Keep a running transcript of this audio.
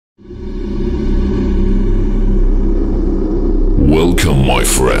Welcome, my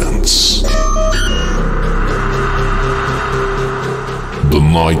friends. The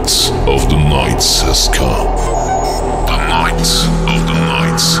night of the nights has come. The night of the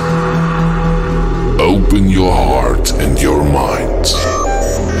nights. Open your heart and your mind.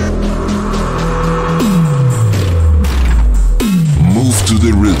 Move to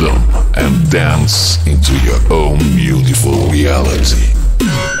the rhythm and dance into your own beautiful reality.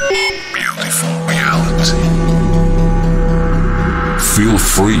 Beautiful reality. Feel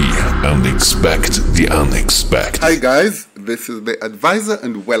free and expect the unexpected. Hi guys, this is the advisor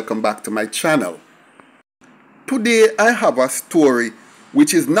and welcome back to my channel. Today I have a story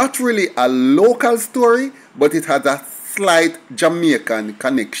which is not really a local story, but it has a slight Jamaican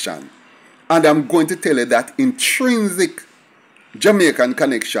connection. And I'm going to tell you that intrinsic Jamaican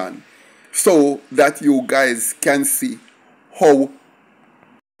connection so that you guys can see how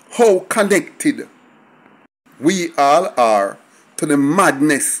connected we all are to the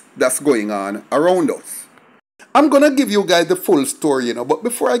madness that's going on around us. I'm going to give you guys the full story, but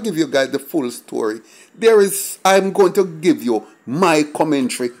before I give you guys the full story, I'm going to give you my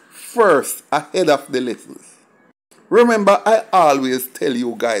commentary first ahead of the lessons. Remember, I always tell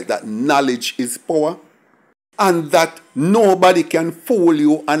you guys that knowledge is power and that nobody can fool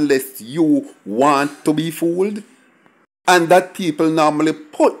you unless you want to be fooled. And that people normally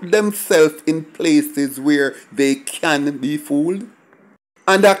put themselves in places where they can be fooled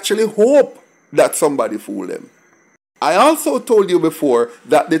and actually hope that somebody fool them. I also told you before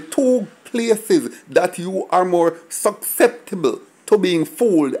that the two places that you are more susceptible to being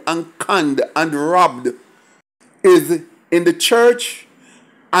fooled and conned and robbed is in the church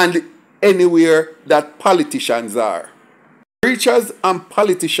and anywhere that politicians are. Preachers and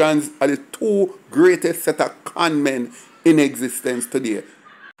politicians are the two greatest set of con men in existence today.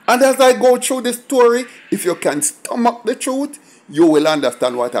 And as I go through the story, if you can stomach the truth, you will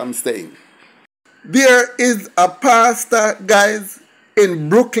understand what I'm saying. There is a pastor, guys, in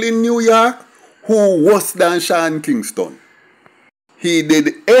Brooklyn, New York, who was than Sean Kingston. He did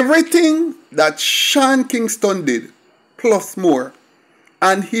everything that Sean Kingston did, plus more.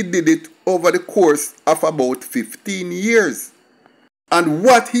 And he did it over the course of about 15 years. And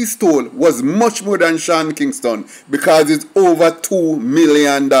what he stole was much more than Sean Kingston because it's over $2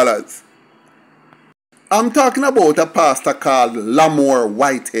 million. I'm talking about a pastor called Lemor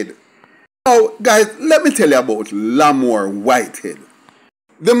Whitehead. Now, guys, let me tell you about Lemor Whitehead.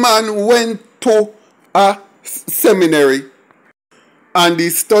 The man went to a seminary and he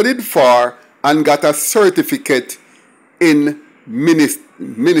studied for and got a certificate in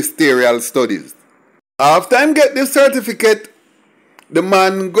ministerial studies. After he get the certificate, the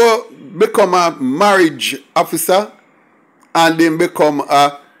man go become a marriage officer and then become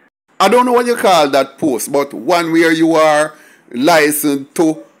I don't know what you call that post, but one where you are licensed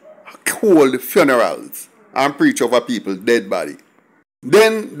to hold funerals and preach over people's dead body.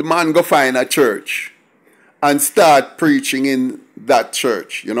 Then the man go find a church and start preaching in that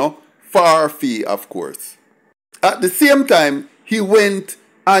church, for a fee, of course. At the same time, he went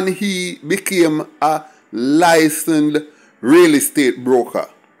and he became a licensed real estate broker.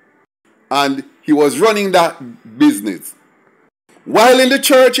 And he was running that business. While in the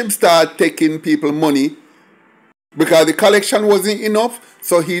church, he started taking people money because the collection wasn't enough.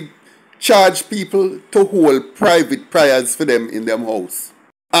 So he charged people to hold private prayers for them in their house.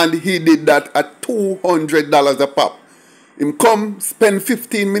 And he did that at $200 a pop. Him come spend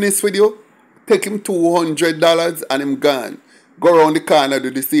 15 minutes with you, take him $200 and him gone. Go around the corner,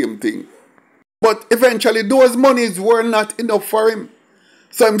 do the same thing. But eventually those monies were not enough for him.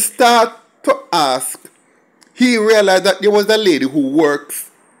 So him start to ask. He realized that there was a lady who works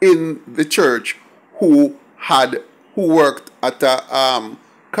in the church who worked at a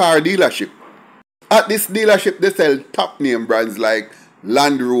car dealership. At this dealership, they sell top name brands like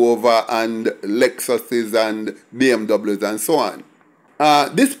Land Rover and Lexuses and BMWs and so on.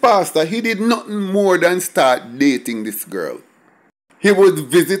 This pastor, he did nothing more than start dating this girl. He would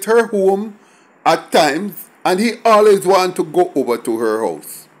visit her home at times and he always wanted to go over to her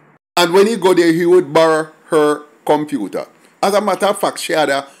house. And when he go there, he would borrow her computer. As a matter of fact, she had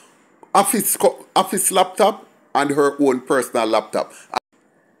a office laptop and her own personal laptop.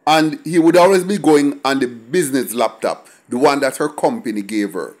 And he would always be going on the business laptop, the one that her company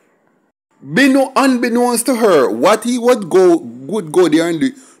gave her. Unbeknownst to her, what he would go there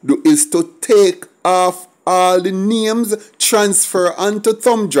and do is to take off all the names, transfer onto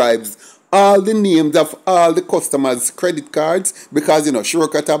thumb drives, all the names of all the customers' credit cards, because she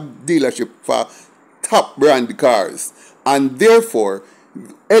work at a dealership for top brand cars. And therefore,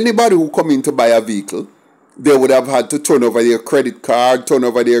 anybody who come in to buy a vehicle, They would have had to turn over their credit card, turn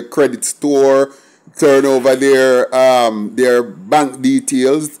over their credit store, turn over their bank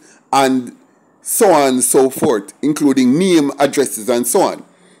details, and so on and so forth, including name, addresses, and so on.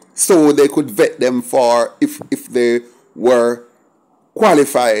 So they could vet them for if they were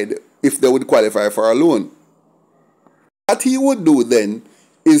qualified, if they would qualify for a loan. What he would do then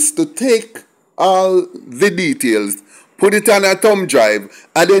is to take all the details, put it on a thumb drive,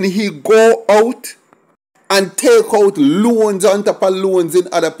 and then he go out and take out loans on top of loans in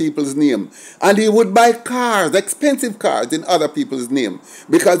other people's name. And he would buy cars, expensive cars in other people's name.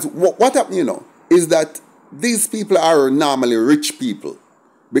 Because what happened, is that these people are normally rich people.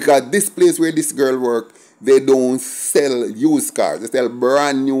 Because this place where this girl worked, they don't sell used cars. They sell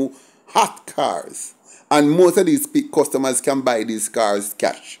brand new hot cars. And most of these customers can buy these cars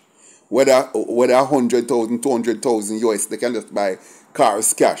cash. Whether 100,000, 200,000 US, they can just buy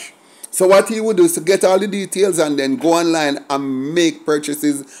cars cash. So what he would do is to get all the details and then go online and make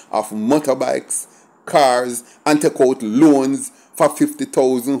purchases of motorbikes, cars, and take out loans for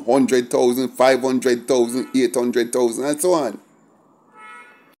 50,000, 100,000, 500,000, 800,000, and so on.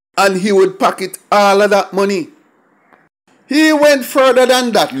 And he would pocket all of that money. He went further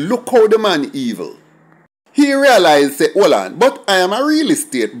than that. Look how the man evil. He realized, say, hold on, but I am a real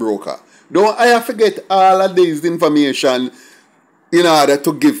estate broker. Don't I have to get all of this information in order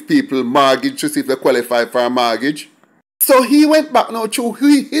to give people mortgage to see if they qualify for a mortgage? So he went back now through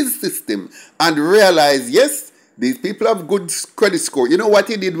his system and realized, yes, these people have good credit score. You know what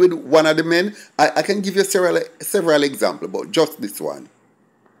he did with one of the men? I can give you several examples, but just this one.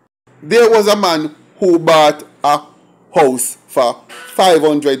 There was a man who bought a house for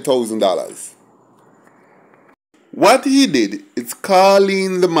 $500,000. What he did is call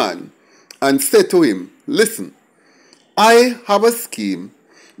in the man and say to him, listen, I have a scheme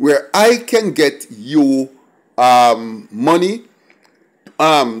where I can get you money,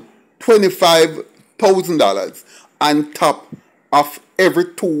 $25,000 on top of every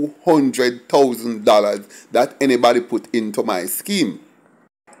 $200,000 that anybody put into my scheme.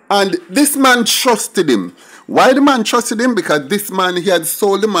 And this man trusted him. Why the man trusted him? Because this man, he had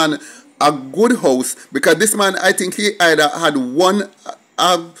sold the man a good house. Because this man, I think he either had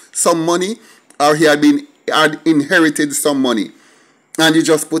some money or he had inherited some money. And he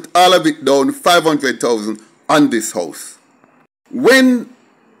just put all of it down, 500,000 on this house. When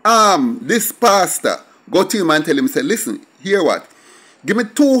this pastor go to him and tell him, say, listen, hear what? Give me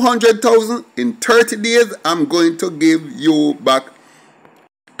 200,000 in 30 days. I'm going to give you back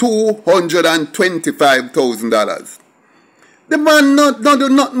 $225,000. The man not do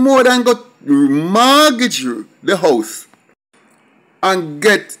not more than go mortgage the house and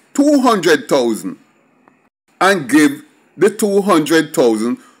get 200,000 and give the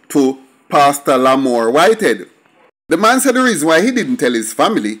 200,000 to Pastor Lemor Whitehead. The man said the reason why he didn't tell his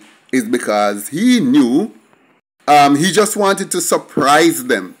family is because he knew he just wanted to surprise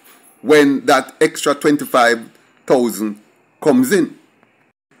them when that extra 25,000 comes in.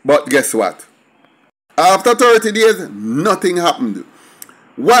 But guess what? After 30 days, nothing happened.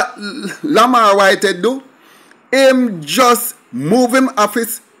 What Lemor Whitehead do? Him just move him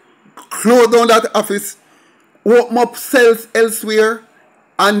office, close down that office, open up sales elsewhere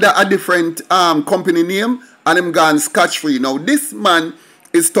under a different company name, and him gone scotch-free. Now this man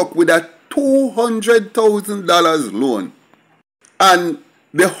is stuck with a $200,000 loan. And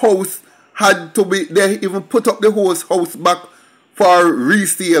the house had to be, they even put up the whole house back for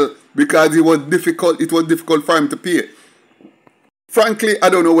resale because it was difficult for him to pay. Frankly, I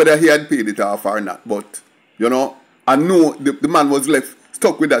don't know whether he had paid it off or not, but I know the man was left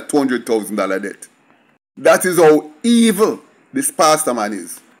stuck with that $200,000 debt. That is how evil this pastor man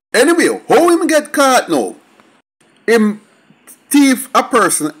is. Anyway, how him get caught now? Him thief a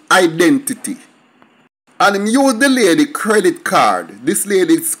person identity and him use the lady credit card, this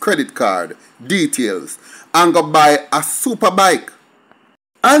lady's credit card details, and go buy a super bike.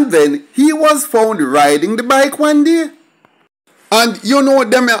 And then he was found riding the bike one day. And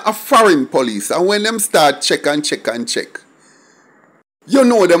them are a foreign police, and when them start check, them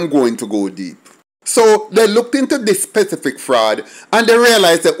going to go deep. So they looked into this specific fraud and they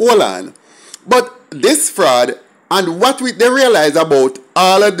realized that, hold on, but this fraud and what they realize about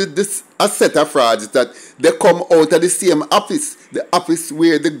all of this a set of frauds is that they come out of the same office, the office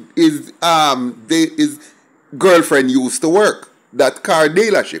where his girlfriend used to work, that car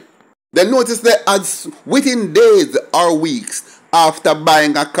dealership. They noticed that as within days or weeks after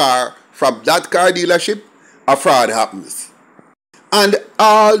buying a car from that car dealership, a fraud happens. And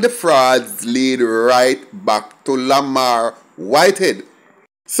all the frauds lead right back to Lemor Whitehead.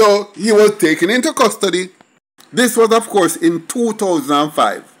 So he was taken into custody This was, of course, in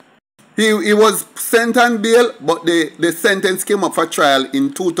 2005. He was sent on bail, but the sentence came up for trial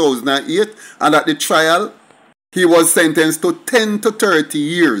in 2008, and at the trial, he was sentenced to 10 to 30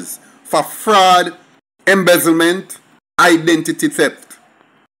 years for fraud, embezzlement, identity theft.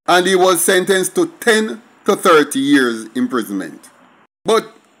 And he was sentenced to 10 to 30 years imprisonment.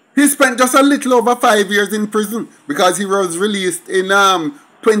 But he spent just a little over 5 years in prison because he was released in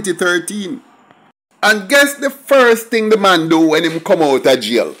 2013. And guess the first thing the man do when him come out of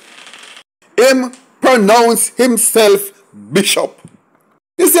jail? Him pronounce himself bishop.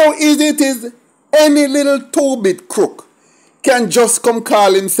 You see how easy it is? Any little two-bit crook can just come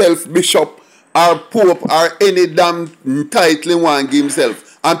call himself bishop or pope or any damn title he want to give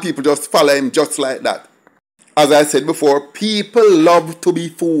himself, and people just follow him just like that. As I said before, people love to be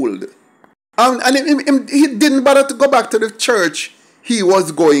fooled. And he didn't bother to go back to the church he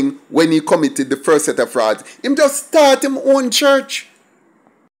was going when he committed the first set of frauds. Him just start his own church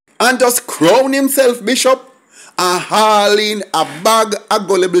and just crown himself bishop and haul in a bag of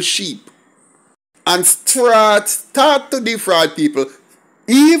gullible sheep and start to defraud people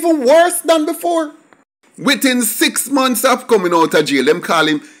even worse than before. Within 6 months of coming out of jail, them call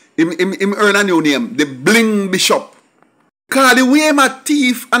him earn a new name, the Bling Bishop. Cause the way him a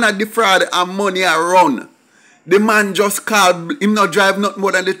thief and a defraud and money a run, the man just called him not drive nothing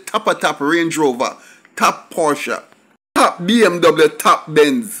more than the top Range Rover, top Porsche, top BMW, top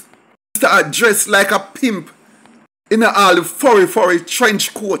Benz. Start dressed like a pimp in a all furry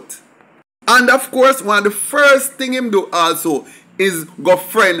trench coat. And of course, one of the first thing him do also is go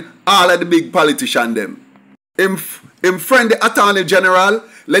friend all of the big politicians them. Him friend the Attorney General,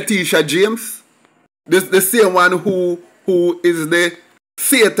 Letitia James, the same one who is the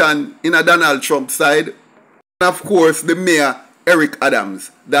Satan in a Donald Trump side. And of course, the mayor, Eric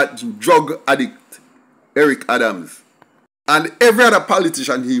Adams, that drug addict, Eric Adams. And every other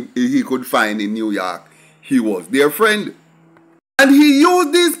politician he could find in New York, he was their friend. And he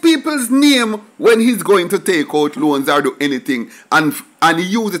used these people's name when he's going to take out loans or do anything. And he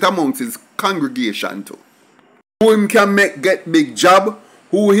used it amongst his congregation too. Who him can get big job,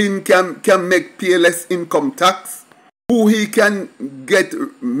 who him can make pay less income tax, who he can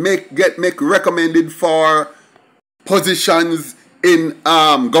make recommended for positions in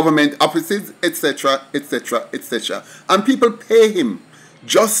government offices, etc., etc., etc. And people pay him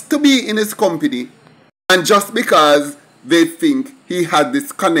just to be in his company and just because they think he had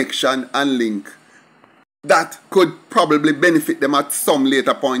this connection and link that could probably benefit them at some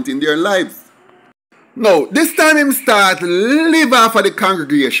later point in their lives. Now, this time him start live off of the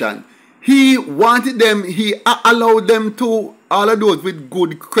congregation. He wanted them, he allowed them to, all of those with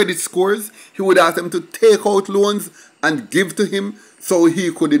good credit scores, he would ask them to take out loans and give to him so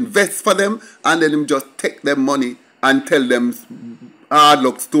he could invest for them, and then him just take their money and tell them hard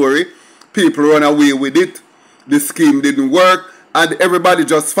luck story. People run away with it. The scheme didn't work, and everybody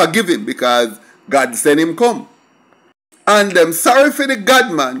just forgive him because God sent him come. And them sorry for the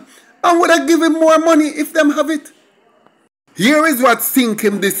God man, and would I give him more money if them have it? Here is what sink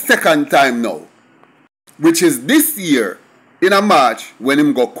him this second time now, which is this year in a March when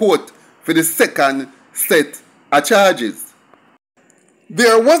him got caught for the second set of charges.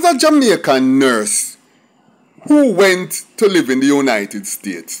 There was a Jamaican nurse who went to live in the United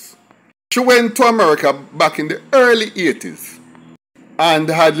States. She went to America back in the early 80s and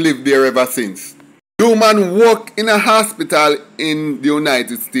had lived there ever since. The woman worked in a hospital in the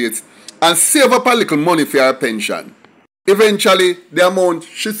United States and saved up a little money for her pension. Eventually, the amount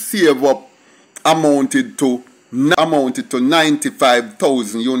she saved up amounted to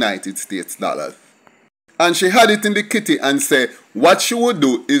 95,000 United States dollars. And she had it in the kitty and said what she would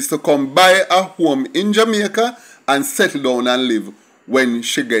do is to come buy a home in Jamaica and settle down and live when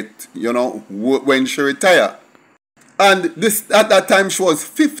she when she retire. And this at that time she was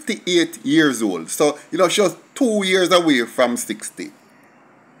 58 years old. So, she was 2 years away from 60.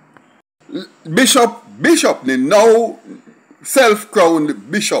 Bishop, the now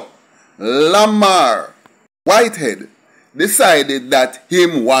self-crowned Bishop Lemor Whitehead decided that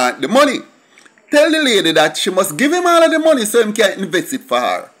him want the money. Tell the lady that she must give him all of the money so him can invest it for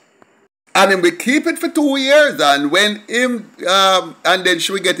her. And him will keep it for 2 years, and when him and then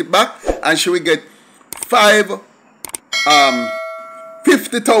she will get it back and she will get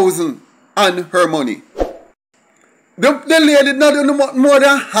 50,000 on her money. The lady not do more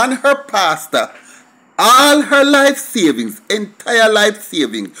than hand her pastor all her life savings, entire life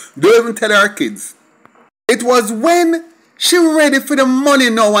savings. Don't even tell her kids. It was when she ready for the money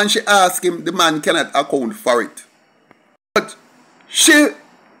now and she asked him, the man cannot account for it. But she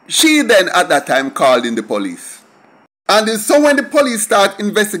then at that time called in the police. And it's so when the police start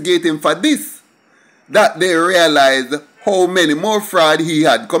investigating for this, that they realized how many more fraud he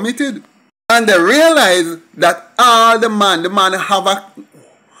had committed. And they realized that the man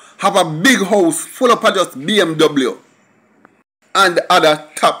have a big house full of just BMW and other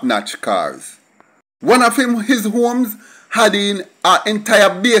top-notch cars. One of his homes had an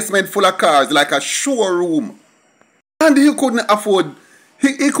entire basement full of cars, like a showroom. And he couldn't afford,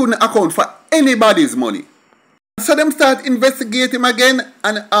 he couldn't account for anybody's money. So them start investigating him again,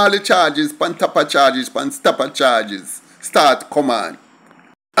 and all the charges, pan top of charges, pan stop of charges, start come on.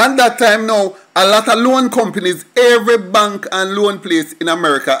 And that time now, a lot of loan companies, every bank and loan place in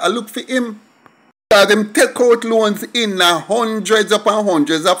America, I look for him. Because them take out loans in hundreds upon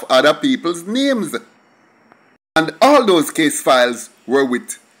hundreds of other people's names. And all those case files were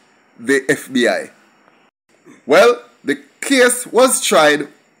with the FBI. Well, the case was tried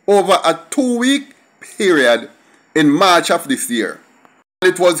over a 2-week period in March of this year.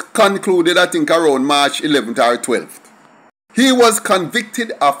 It was concluded, I think, around March 11th or 12th. He was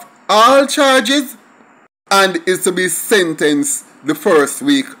convicted of all charges and is to be sentenced the first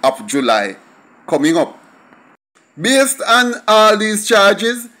week of July coming up. Based on all these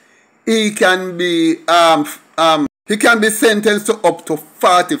charges, he can be sentenced to up to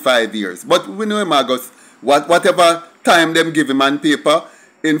 45 years. But we know him, August, whatever time them give him on paper,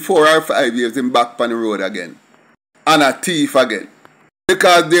 in 4 or 5 years, him back on the road again. And a thief again.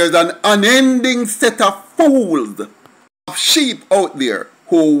 Because there's an unending set of fools, of sheep out there,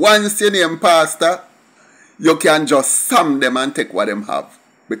 who once you name pastor, you can just sum them and take what them have.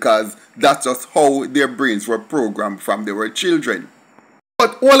 Because that's just how their brains were programmed from they were children.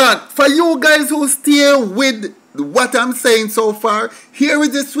 But hold on, for you guys who stay with what I'm saying so far, here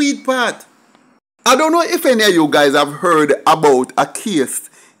is the sweet part. I don't know if any of you guys have heard about a case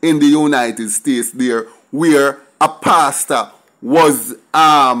in the United States there where a pastor was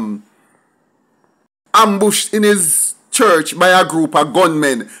ambushed in his church by a group of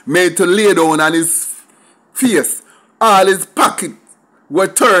gunmen made to lay down on his face. All his pockets were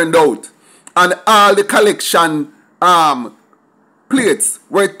turned out and all the collection plates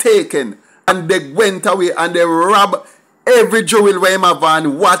were taken, and they went away and they robbed every jewel where him have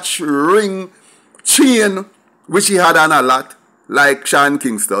on, watch, ring, chain, which he had on a lot, like Sean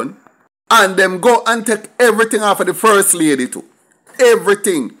Kingston. And them go and take everything off of the first lady too.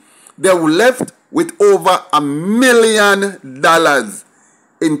 Everything. They were left with over $1 million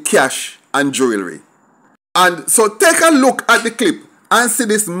in cash and jewelry. And so take a look at the clip and see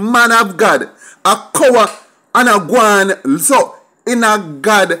this man of God, a cover and a guan, so in a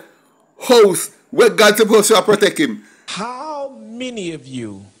God house where God's supposed to protect him. How many of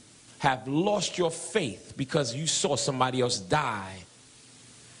you have lost your faith because you saw somebody else die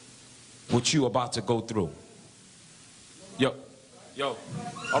what you about to go through? Yo,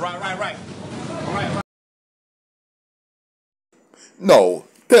 all right. Now,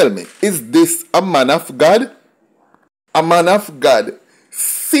 tell me, is this a man of God? A man of God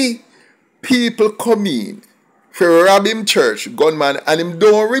see people come in for rob him church, gunman, and him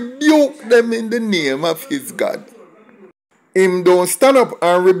don't rebuke them in the name of his God. Him don't stand up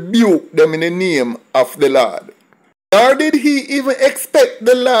and rebuke them in the name of the Lord. Nor did he even expect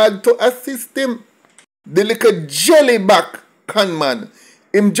the Lord to assist him. The little jellyback conman,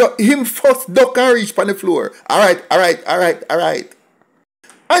 him first duck and reach on the floor. Alright.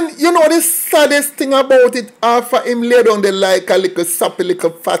 And you know the saddest thing about it, after him lay down there like a little sappy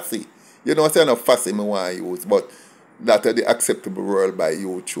little fussy. You know, I say no fussy me want to use, but that is the acceptable word by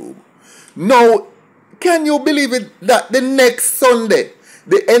YouTube. Now, can you believe it that the next Sunday,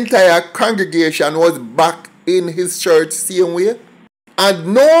 the entire congregation was back in his church same way?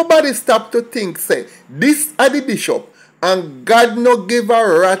 And nobody stopped to think, say, this are the bishop, and God no give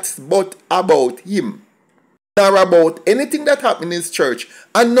a rat's butt about him, nor about anything that happened in his church.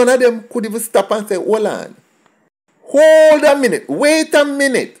 And none of them could even stop and say, hold on, hold a minute, wait a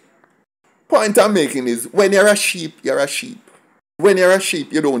minute. Point I'm making is, when you're a sheep, you're a sheep. When you're a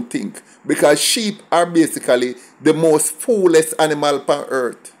sheep, you don't think. Because sheep are basically the most foolish animal on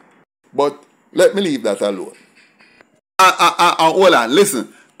earth. But let me leave that alone. Hold on,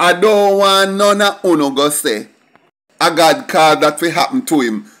 listen. I don't want none of you go say, a God cause that will happen to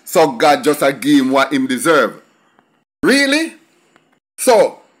him, so God just give him what him deserve. Really?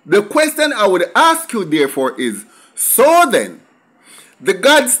 So, the question I would ask you therefore is, so then, the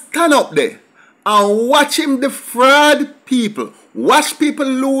God stand up there and watch him defraud people. Watch people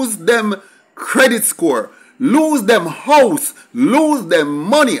lose them credit score, lose them house, lose them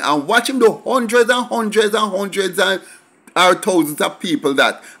money, and watch him do hundreds and hundreds and hundreds and or thousands of people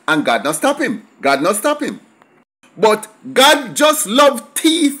that, and God not stop him. God not stop him. But God just loved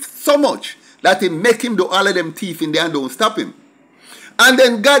thief so much that he make him do all of them thief in there and don't stop him. And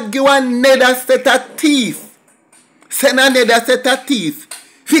then God give another set of thief. Send another set of thief.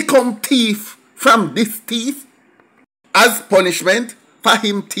 He come thief from this thief as punishment for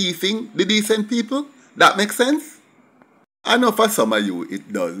him thieving the decent people. That makes sense? I know for some of you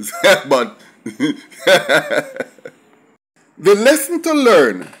it does. But the lesson to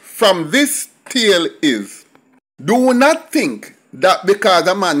learn from this tale is, do not think that because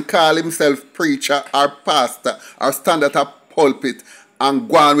a man call himself preacher or pastor or stand at a pulpit and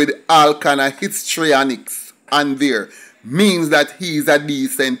go on with all kind of histrionics and there means that he is a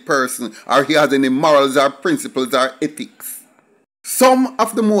decent person or he has any morals or principles or ethics. Some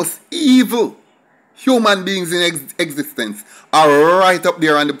of the most evil human beings in existence are right up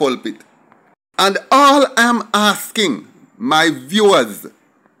there on the pulpit. And all I'm asking my viewers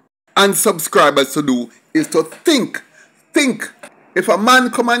and subscribers to do is to think. If a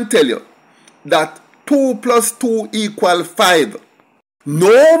man come and tell you that 2 plus 2 equals 5,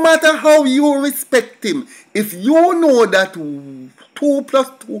 no matter how you respect him, if you know that 2 plus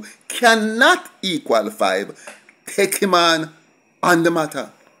 2 cannot equal 5, take him on the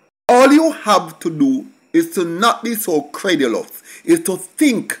matter. All you have to do is to not be so credulous, is to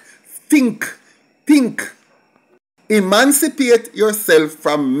think. Emancipate yourself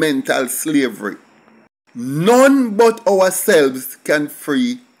from mental slavery. None but ourselves can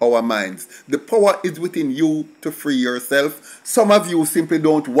free our minds. The power is within you to free yourself. Some of you simply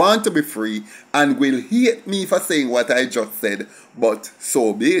don't want to be free and will hate me for saying what I just said, but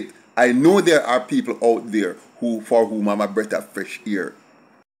so be it. I know there are people out there for whom I'm a breath of fresh air.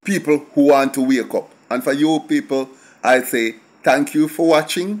 People who want to wake up. And for you people, I say thank you for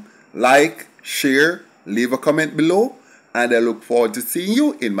watching. Like, share, leave a comment below, and I look forward to seeing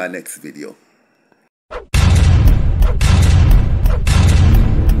you in my next video.